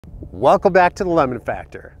Welcome back to the Lemon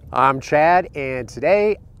Factor. I'm Chad, and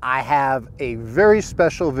today I have a very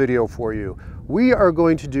special video for you. We are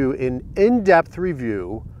going to do an in-depth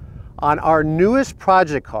review on our newest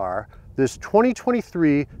project car, this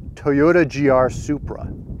 2023 Toyota GR Supra.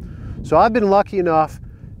 So I've been lucky enough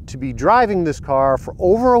to be driving this car for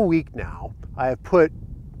over a week now. I have put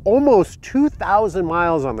almost 2,000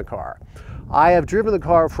 miles on the car. I have driven the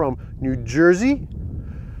car from New Jersey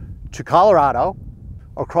to Colorado,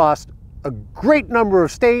 across a great number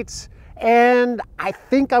of states, and I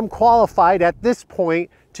think I'm qualified at this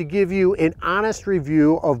point to give you an honest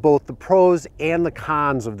review of both the pros and the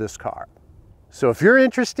cons of this car. So if you're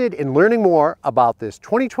interested in learning more about this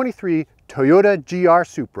 2023 Toyota GR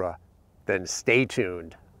Supra, then stay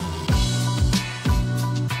tuned.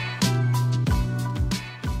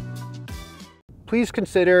 Please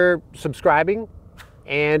consider subscribing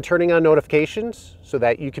and turning on notifications so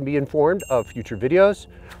that you can be informed of future videos.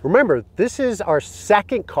 Remember, this is our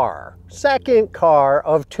second car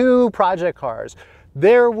of two project cars.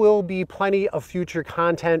 There will be plenty of future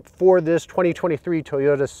content for this 2023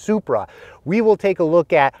 Toyota Supra. We will take a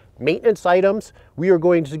look at maintenance items. We are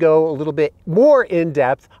going to go a little bit more in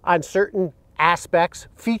depth on certain aspects,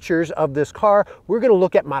 features of this car. We're going to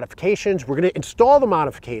look at modifications. We're going to install the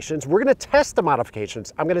modifications. We're going to test the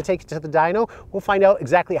modifications. I'm going to take it to the dyno. We'll find out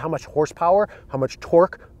exactly how much horsepower, how much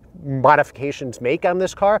torque modifications make on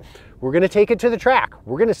this car. We're going to take it to the track.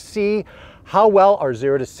 We're going to see how well our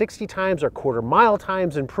 0 to 60 times, our quarter mile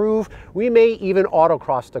times improve. We may even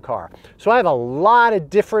autocross the car. So I have a lot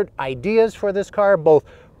of different ideas for this car, both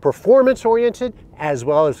performance oriented as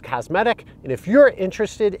well as cosmetic. And if you're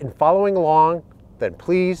interested in following along, then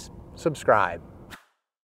please subscribe.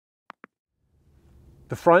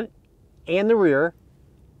 The front and the rear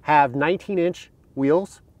have 19-inch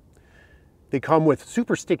wheels. They come with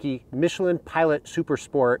super sticky Michelin Pilot Super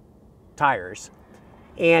Sport tires.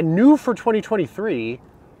 And new for 2023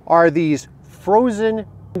 are these frozen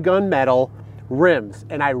gunmetal rims,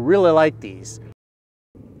 and I really like these.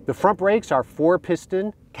 The front brakes are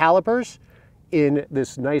 4-piston calipers in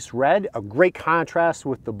this nice red, a great contrast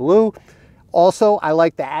with the blue. Also, I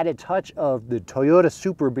like the added touch of the Toyota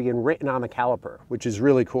Supra being written on the caliper, which is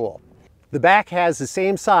really cool. The back has the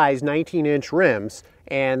same size 19-inch rims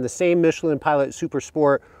and the same Michelin Pilot Super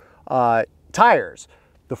Sport tires.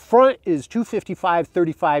 The front is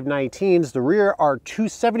 255/35/19s. The rear are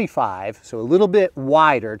 275, so a little bit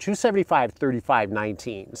wider,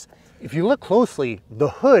 275/35/19s. If you look closely, the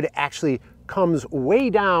hood actually comes way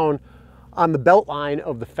down on the belt line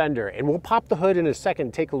of the fender, and we'll pop the hood in a second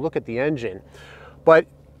and take a look at the engine. But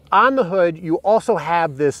on the hood, you also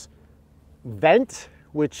have this vent,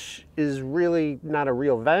 which is really not a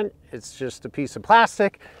real vent. It's just a piece of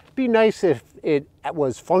plastic. It'd be nice if it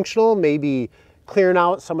was functional, maybe clearing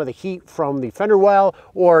out some of the heat from the fender well,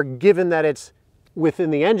 or given that it's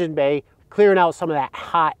within the engine bay, clearing out some of that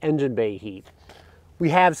hot engine bay heat. We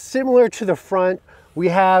have, similar to the front, we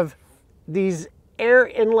have these air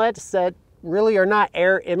inlets that really are not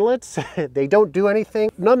air inlets. They don't do anything.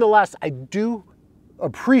 Nonetheless, I do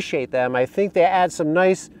appreciate them. I think they add some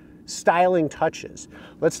nice styling touches.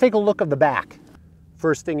 Let's take a look at the back.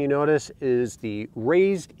 First thing you notice is the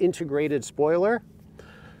raised integrated spoiler.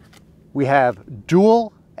 We have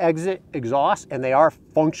dual exit exhaust, and they are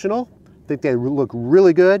functional. I think they look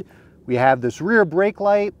really good. We have this rear brake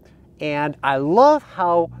light, and I love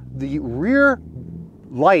how the rear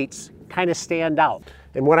lights kind of stand out.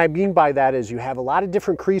 And what I mean by that is you have a lot of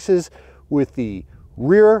different creases with the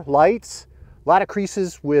rear lights, a lot of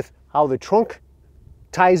creases with how the trunk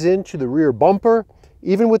ties into the rear bumper,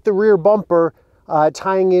 even with the rear bumper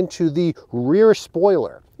tying into the rear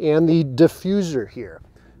spoiler and the diffuser here.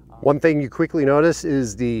 One thing you quickly notice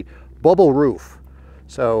is the bubble roof.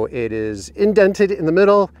 So it is indented in the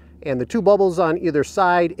middle and the two bubbles on either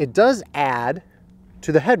side. It does add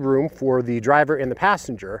to the headroom for the driver and the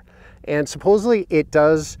passenger, and supposedly it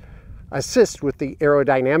does assist with the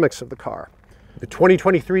aerodynamics of the car. The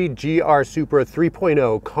 2023 GR Supra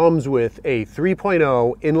 3.0 comes with a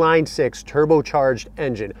 3.0 inline-6 turbocharged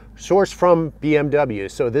engine sourced from BMW.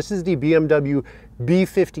 So this is the BMW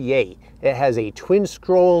B58. It has a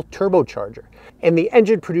twin-scroll turbocharger, and the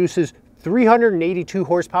engine produces 382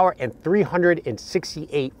 horsepower and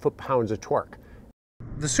 368 foot-pounds of torque.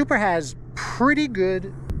 The Supra has pretty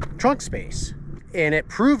good trunk space, and it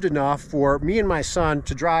proved enough for me and my son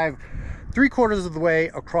to drive 3/4 of the way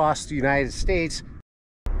across the United States.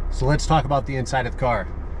 So let's talk about the inside of the car.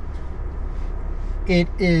 It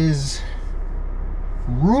is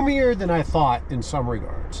roomier than I thought in some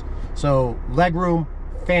regards. So legroom,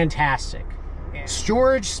 fantastic.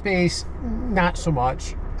 Storage space, not so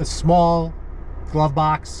much. a small glove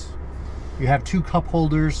box. You have 2 cup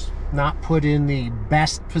holders, not put in the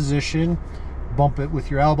best position. Bump it with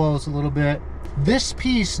your elbows a little bit. This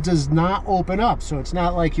piece does not open up, so it's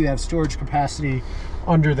not like you have storage capacity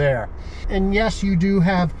under there. And yes, you do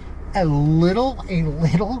have a little,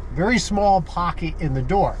 very small pocket in the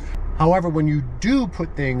door. However, when you do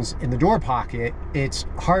put things in the door pocket, it's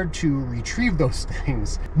hard to retrieve those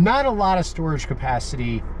things. Not a lot of storage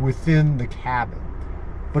capacity within the cabin.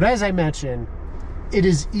 But as I mentioned, it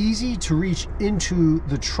is easy to reach into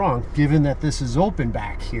the trunk, given that this is open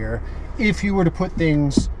back here. If you were to put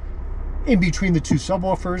things in between the 2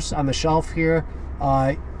 subwoofers on the shelf here,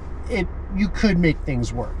 you could make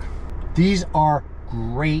things work. These are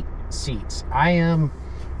great seats. I am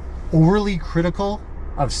overly critical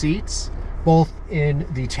of seats, both in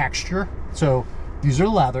the texture. So these are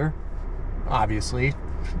leather, obviously,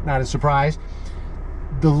 not a surprise.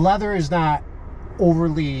 The leather is not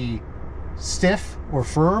overly stiff or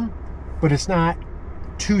firm, but it's not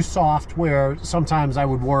too soft where sometimes I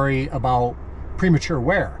would worry about premature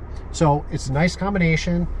wear. So it's a nice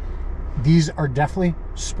combination. These are definitely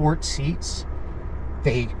sport seats.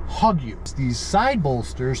 They hug you. These side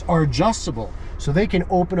bolsters are adjustable, so they can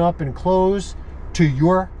open up and close to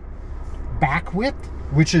your back width,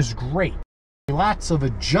 which is great. Lots of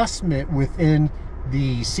adjustment within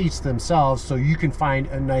the seats themselves, so you can find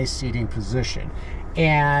a nice seating position.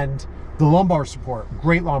 And the lumbar support,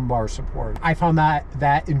 great lumbar support. I found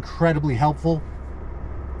that incredibly helpful.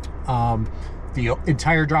 The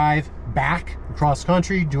entire drive back across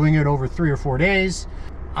country, doing it over 3 or 4 days,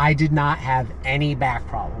 I did not have any back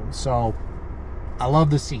problems. So I love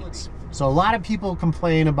the seats. So a lot of people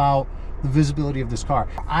complain about the visibility of this car.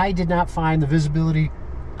 I did not find the visibility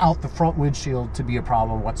out the front windshield to be a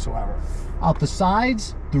problem whatsoever. Out the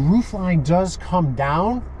sides, the roof line does come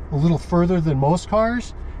down a little further than most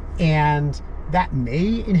cars, and that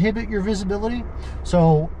may inhibit your visibility.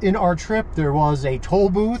 So in our trip, there was a toll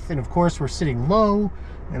booth, and of course we're sitting low,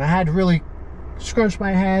 and I had to really scrunch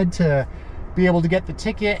my head to be able to get the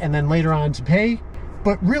ticket and then later on to pay.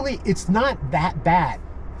 But really, it's not that bad.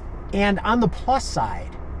 And on the plus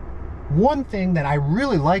side, one thing that I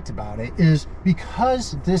really liked about it is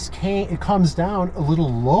because it comes down a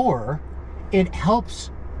little lower, it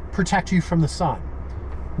helps protect you from the sun,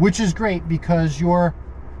 which is great because your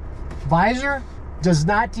visor does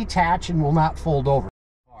not detach and will not fold over.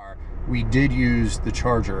 We did use the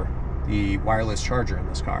charger, the wireless charger in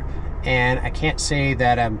this car, and I can't say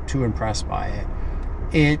that I'm too impressed by it.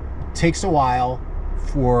 It takes a while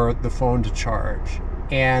for the phone to charge,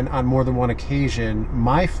 and on more than one occasion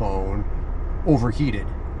my phone overheated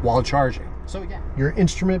while charging. So yeah, your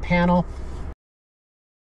instrument panel,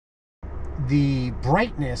 the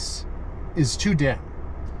brightness is too dim.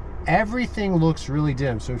 Everything looks really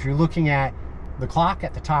dim. So if you're looking at the clock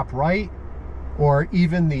at the top right, or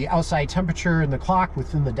even the outside temperature and the clock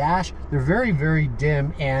within the dash, they're very, very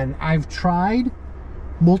dim. And I've tried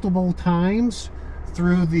multiple times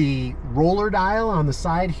through the roller dial on the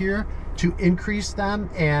side here to increase them,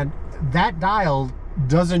 and that dial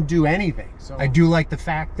doesn't do anything. So I do like the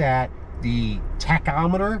fact that the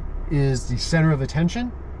tachometer is the center of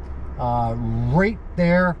attention, right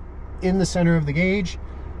there in the center of the gauge.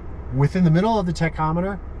 Within the middle of the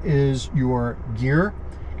tachometer is your gear,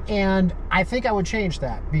 and I think I would change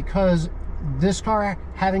that, because this car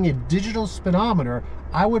having a digital speedometer,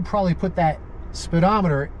 I would probably put that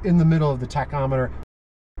speedometer in the middle of the tachometer.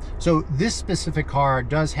 So this specific car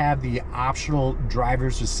does have the optional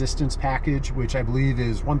driver's assistance package, which I believe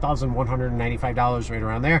is $1,195, right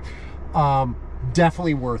around there.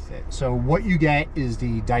 Definitely worth it. So what you get is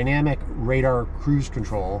the dynamic radar cruise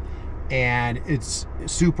control, and it's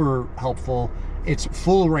super helpful. It's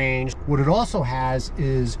full range. What it also has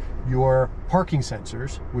is your parking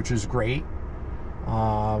sensors, which is great,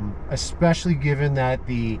 especially given that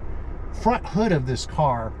the front hood of this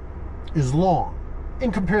car is long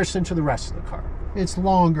in comparison to the rest of the car. It's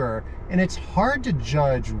longer, and it's hard to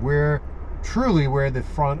judge truly where the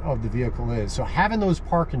front of the vehicle is. So having those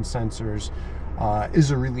parking sensors is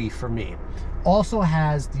a relief for me. Also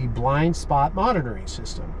has the blind spot monitoring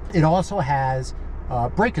system. It also has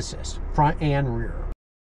brake assist, front and rear.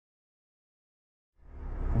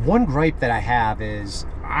 One gripe that I have is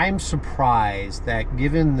I'm surprised that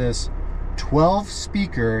given this 12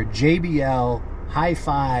 speaker JBL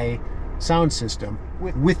hi-fi sound system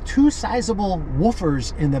with 2 sizable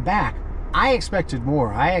woofers in the back, I expected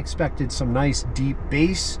more. I expected some nice deep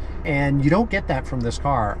bass, and you don't get that from this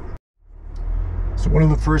car. So one of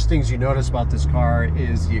the first things you notice about this car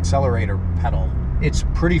is the accelerator pedal. It's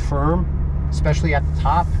pretty firm, especially at the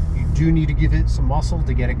top. You do need to give it some muscle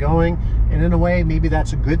to get it going, and in a way, maybe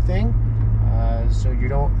that's a good thing. So you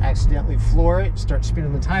don't accidentally floor it, start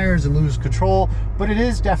spinning the tires and lose control, but it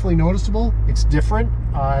is definitely noticeable. It's different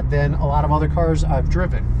than a lot of other cars I've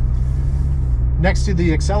driven. Next to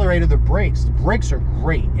the accelerator, the brakes. The brakes are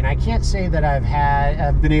great, and I can't say that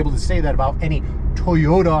I've been able to say that about any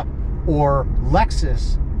Toyota or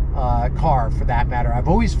Lexus car for that matter. I've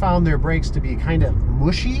always found their brakes to be kind of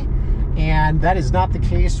mushy, and that is not the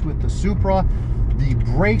case with the Supra. The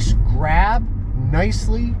brakes grab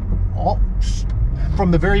nicely from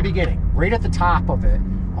the very beginning, right at the top of it.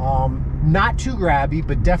 Not too grabby,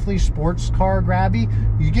 but definitely sports car grabby.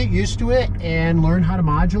 You get used to it and learn how to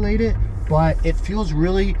modulate it, but it feels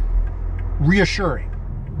really reassuring.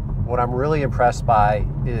 What I'm really impressed by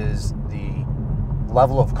is the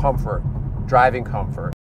level of comfort, driving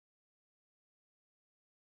comfort.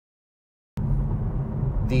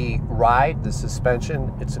 The ride, the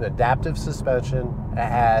suspension, it's an adaptive suspension. It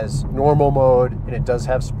has normal mode and it does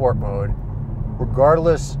have sport mode.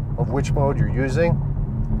 Regardless of which mode you're using,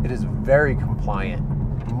 it is very compliant,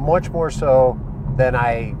 much more so than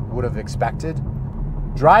I would have expected.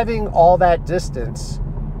 Driving all that distance,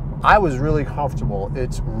 I was really comfortable.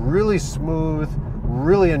 It's really smooth,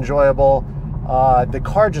 really enjoyable. The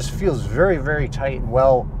car just feels very, very tight and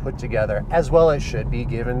well put together, as well it should be,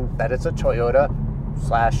 given that it's a Toyota /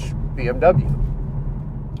 BMW.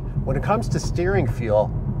 When it comes to steering feel,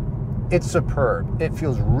 it's superb. It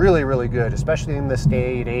feels really, really good, especially in this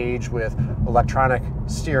day and age with electronic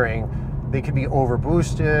steering. They can be over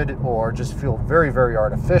boosted or just feel very, very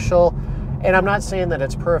artificial. And I'm not saying that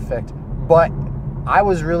it's perfect, but I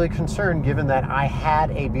was really concerned given that I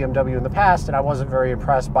had a BMW in the past and I wasn't very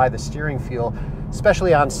impressed by the steering feel,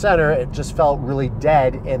 especially on center. It just felt really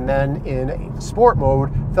dead, and then in sport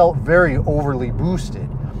mode felt very overly boosted.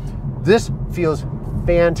 This feels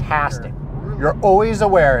fantastic. You're always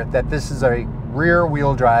aware that this is a rear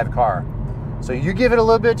wheel drive car. So you give it a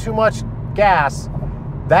little bit too much gas,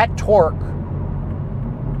 that torque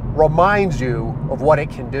reminds you of what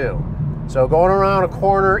it can do. So going around a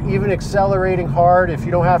corner, even accelerating hard, if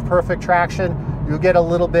you don't have perfect traction, you'll get a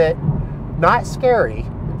little bit, not scary,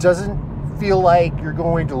 it doesn't feel like you're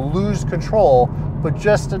going to lose control, but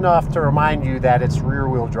just enough to remind you that it's rear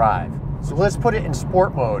wheel drive. So let's put it in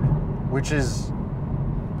sport mode, which is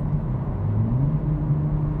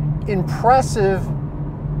impressive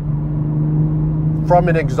from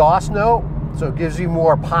an exhaust note. So it gives you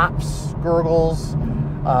more pops, gurgles.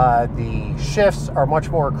 The shifts are much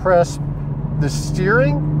more crisp. The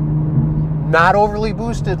steering, not overly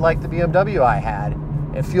boosted like the BMW I had.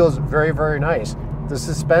 It feels very, very nice. The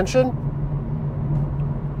suspension,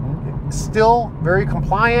 still very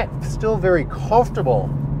compliant, still very comfortable.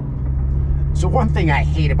 So one thing I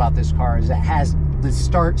hate about this car is it has the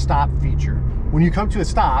start-stop feature. When you come to a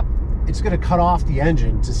stop, it's going to cut off the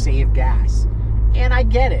engine to save gas. And I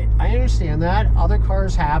get it. I understand that. Other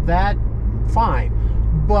cars have that. Fine.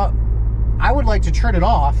 But I would like to turn it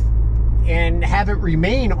off and have it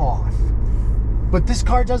remain off. But this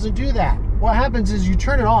car doesn't do that. What happens is you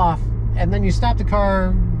turn it off and then you stop the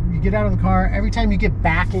car, you get out of the car. Every time you get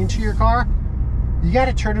back into your car, you got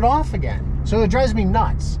to turn it off again. So it drives me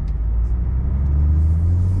nuts.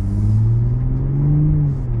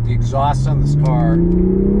 The exhaust on this car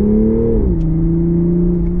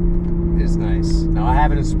is nice. Now I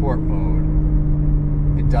have it in sport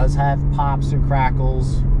mode. It does have pops and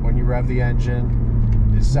crackles when you rev the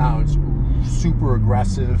engine. It sounds super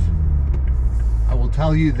aggressive. I will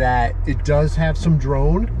tell you that it does have some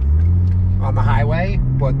drone on the highway,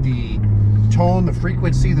 but the tone, the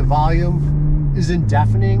frequency, the volume isn't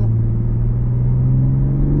deafening.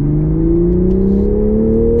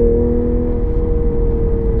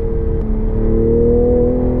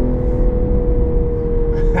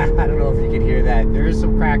 I don't know if you can hear that. There is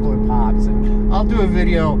some crackle and pops, and I'll do a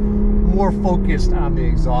video more focused on the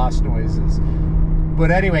exhaust noises. But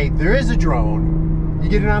anyway, there is a drone. You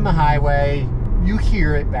get it on the highway, you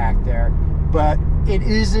hear it back there, but it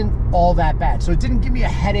isn't all that bad. So it didn't give me a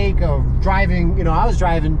headache of driving. You know, I was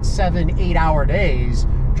driving 7-8 hour days,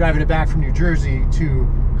 driving it back from New Jersey to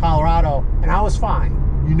Colorado, and I was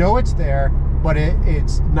fine. You know it's there, but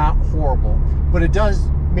it's not horrible. But it does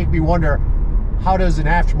make me wonder, how does an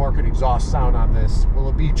aftermarket exhaust sound on this? Will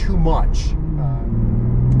it be too much?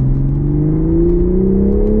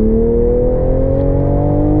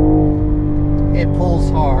 It pulls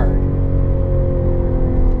hard.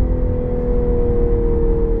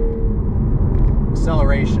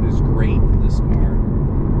 Acceleration is great in this car,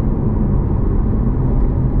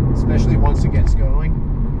 especially once it gets going.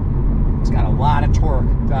 It's got a lot of torque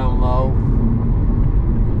down low.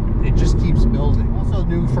 It just keeps building. Also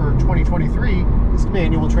new for 2023 is the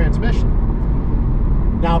manual transmission.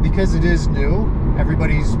 Now, because it is new,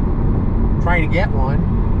 everybody's trying to get one,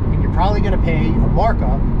 and you're probably going to pay a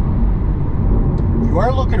markup. If you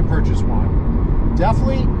are looking to purchase one,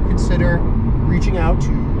 definitely consider reaching out to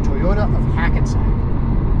Toyota of Hackensack.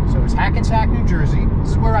 So it's Hackensack, New Jersey.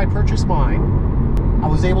 This is where I purchased mine. I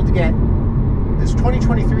was able to get this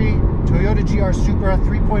 2023 Toyota GR Supra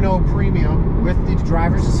 3.0 Premium with the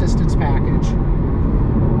driver's assistance package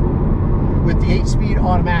with the 8-speed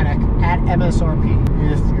automatic at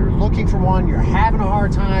MSRP. If you're looking for one, you're having a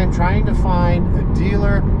hard time trying to find a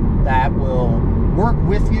dealer that will work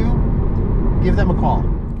with you, give them a call.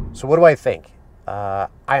 So what do I think? I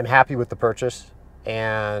am happy with the purchase,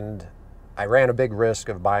 and I ran a big risk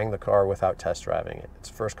of buying the car without test driving it. It's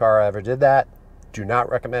the first car I ever did that. Do not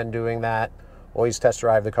recommend doing that. Always test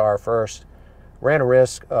drive the car first. Ran a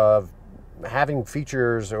risk of having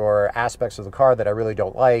features or aspects of the car that I really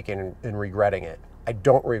don't like and regretting it. I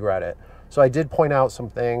don't regret it. So I did point out some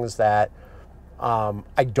things that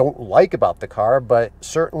I don't like about the car, but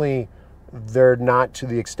certainly they're not to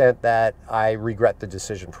the extent that I regret the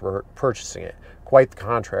decision for purchasing it. Quite the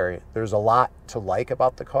contrary. There's a lot to like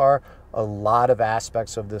about the car, a lot of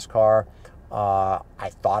aspects of this car I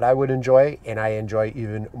thought I would enjoy, and I enjoy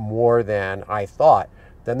even more than I thought.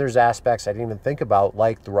 Then there's aspects I didn't even think about,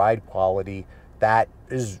 like the ride quality, that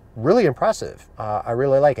is really impressive. I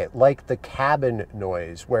really like it. Like the cabin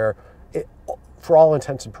noise, where for all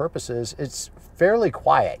intents and purposes, it's fairly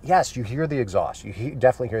quiet. Yes, you hear the exhaust. You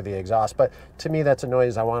definitely hear the exhaust, but to me, that's a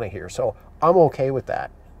noise I want to hear. So I'm okay with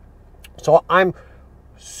that. So I'm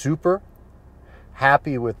super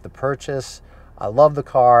happy with the purchase. I love the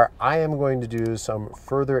car. I am going to do some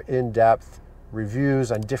further in-depth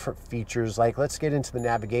reviews on different features, like let's get into the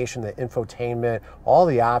navigation, the infotainment, all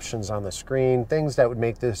the options on the screen, things that would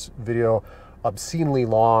make this video obscenely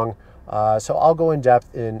long. So I'll go in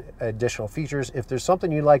depth in additional features. If there's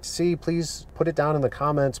something you'd like to see, please put it down in the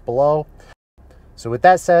comments below. So with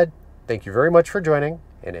that said, thank you very much for joining,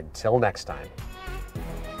 and until next time.